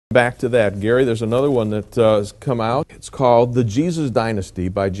Back to that, Gary, there's another one that has come out. It's called The Jesus Dynasty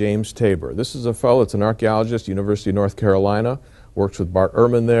by James Tabor. This is a fellow, it's an archaeologist, University of North Carolina, works with Bart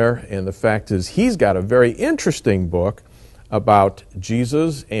Ehrman there, and the fact is he's got a very interesting book about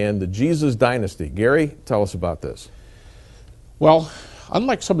Jesus and the Jesus Dynasty. Gary, tell us about this. Well,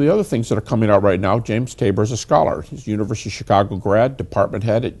 unlike some of the other things that are coming out right now, James Tabor is a scholar. He's a University of Chicago grad, department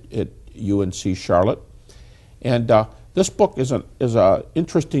head at UNC Charlotte. And this book is an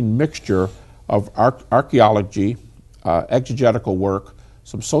interesting mixture of archaeology, exegetical work,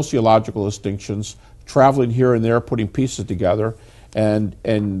 some sociological distinctions, traveling here and there, putting pieces together,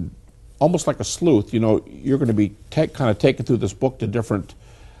 and almost like a sleuth, you know, you're going to be kind of taken through this book to different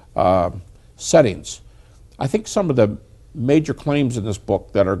settings. I think some of the major claims in this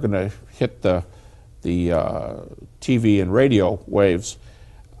book that are going to hit the TV and radio waves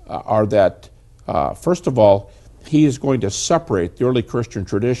are that, first of all, he is going to separate the early Christian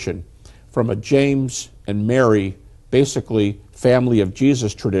tradition from a James and Mary, basically family of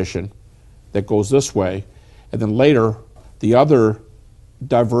Jesus tradition that goes this way, and then later the other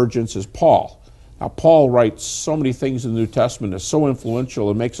divergence is Paul. Now, Paul writes so many things in the New Testament, is so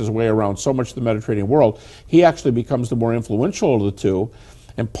influential and makes his way around so much of the Mediterranean world, he actually becomes the more influential of the two,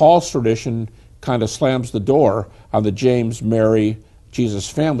 and Paul's tradition kind of slams the door on the James, Mary, Jesus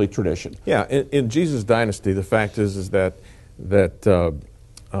family tradition. Yeah, in Jesus Dynasty, the fact is that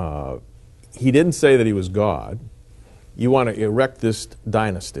he didn't say that he was God. You want to erect this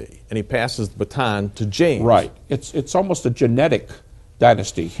dynasty, and he passes the baton to James. Right. It's almost a genetic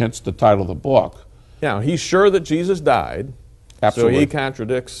dynasty, hence the title of the book. Now, he's sure that Jesus died. Absolutely. So he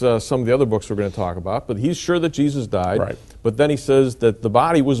contradicts some of the other books we're going to talk about, but he's sure that Jesus died. Right. But then he says that the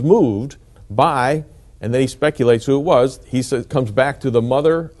body was moved by, and then he speculates who it was. He says, comes back to the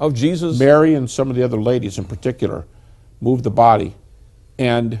mother of Jesus. Mary and some of the other ladies in particular moved the body.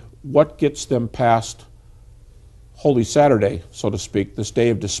 And what gets them past Holy Saturday, so to speak, this day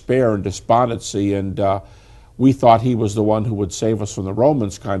of despair and despondency, and we thought he was the one who would save us from the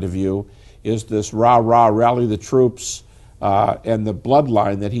Romans kind of view, is this rah-rah, rally the troops, and the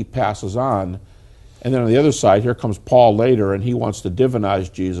bloodline that he passes on. And then on the other side, here comes Paul later, and he wants to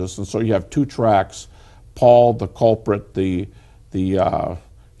divinize Jesus, and so you have two tracks. Paul, the culprit, the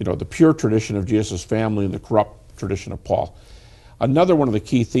pure tradition of Jesus' family, and the corrupt tradition of Paul. Another one of the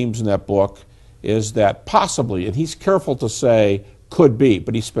key themes in that book is that possibly, and he's careful to say could be,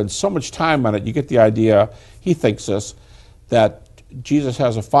 but he spends so much time on it, you get the idea, he thinks this, that Jesus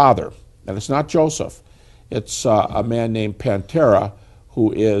has a father, and it's not Joseph. It's a man named Pantera,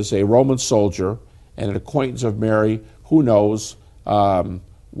 who is a Roman soldier and an acquaintance of Mary. Who knows?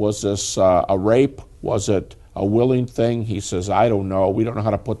 Was this a rape? Was it a willing thing? He says, I don't know. We don't know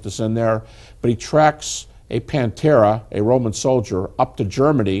how to put this in there. But he tracks a Pantera, a Roman soldier, up to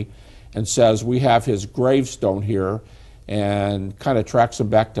Germany and says, we have his gravestone here, and kind of tracks him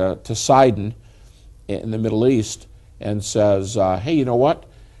back to Sidon in the Middle East and says, hey, you know what?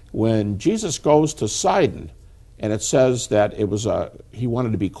 When Jesus goes to Sidon, and it says that he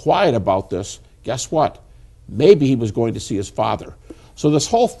wanted to be quiet about this, guess what? Maybe he was going to see his father. So this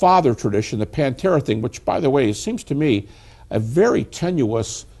whole father tradition, the Pantera thing, which, by the way, seems to me a very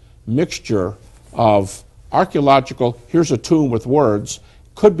tenuous mixture of archaeological, here's a tomb with words,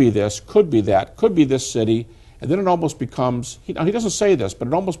 could be this, could be that, could be this city, and then it almost becomes, he doesn't say this, but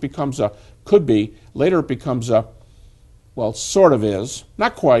it almost becomes a could be, later it becomes a, well, sort of is,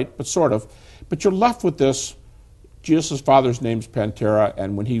 not quite, but sort of, but you're left with this, Jesus' father's name's Pantera,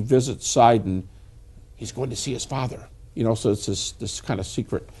 and when he visits Sidon, he's going to see his father. You know, so it's this kind of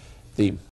secret theme.